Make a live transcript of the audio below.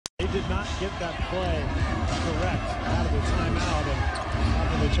did not get that play correct out of the timeout, and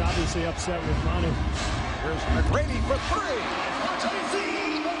Popovich obviously upset with Manu. Here's McGrady for three.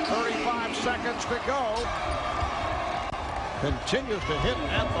 35 seconds to go. Continues to hit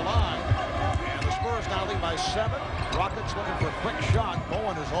at the line. And the Spurs now lead by 7. Rockets looking for a quick shot.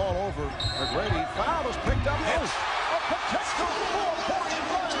 Bowen is all over McGrady. Foul is picked up. It's a potential 4-point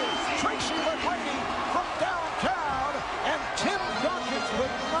play. Tracey McGrady from downtown. And Tim Duncan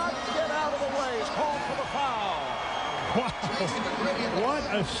could not get out of the way. He's called for the foul. Wow. What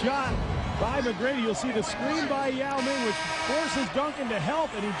a shot by McGrady. You'll see the screen by Yao Ming, which forces Duncan to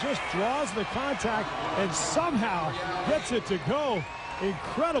help, and he just draws the contact and somehow gets it to go.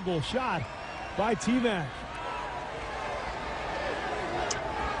 Incredible shot by T-Mac.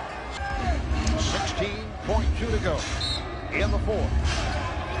 16.2 to go in the fourth.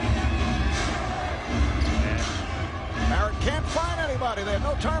 Barrett can't find anybody. They have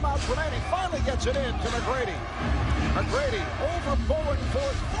no timeouts remaining. Finally gets it in to McGrady. McGrady over Bowen for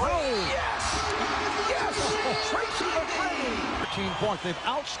three. Yes! Yes! Tracey McGrady. 13 points. They've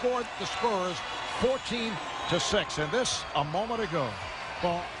outscored the Spurs 14-6. And this a moment ago.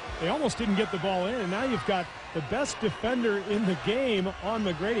 Well, they almost didn't get the ball in, and now you've got the best defender in the game on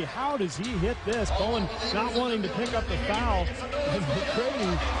McGrady. How does he hit this? Bowen not wanting to pick up the foul, and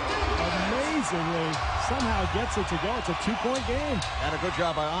McGrady amazingly somehow gets it to go. It's a 2-point game. And a good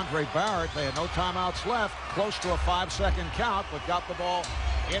job by Andre Barrett. They had no timeouts left, close to a 5-second count, but got the ball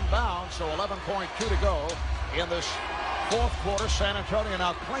inbound. So 11.2 to go in this fourth quarter. San Antonio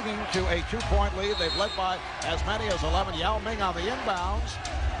now clinging to a 2-point lead. They've led by as many as 11. Yao Ming on the inbounds,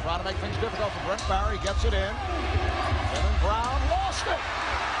 trying to make things difficult for Brent Barry. Gets it in. Kevin Brown lost it.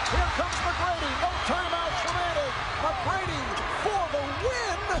 Here comes McGrady. No timeouts remaining. McGrady for the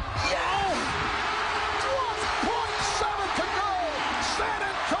win. Yes! 1.7 to go. San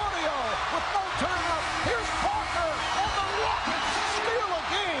Antonio with no timeout. Here's Parker, and the Rockets steal a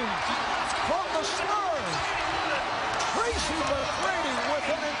game from the Spurs. Tracey McGrady with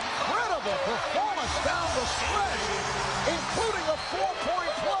an incredible performance down the stretch, including a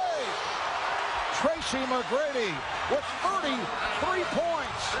 4-point play. Tracey McGrady with 33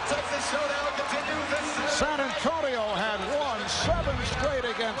 points. The Texas Showdown continues. San Antonio had won 7 straight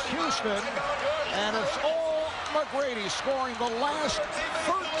against Houston, and it's all McGrady scoring the last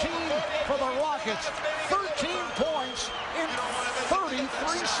 13 for the Rockets. 13 points in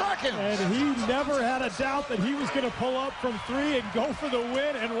 33 seconds. And he never had a doubt that he was going to pull up from 3 and go for the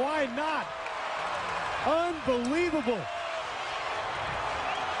win, and why not? Unbelievable.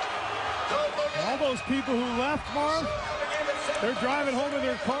 All those people who left, Marv, they're driving home in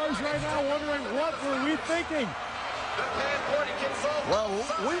their cars right now wondering, what were we thinking? Well,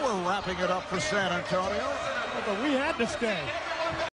 we were wrapping it up for San Antonio. But we had to stay.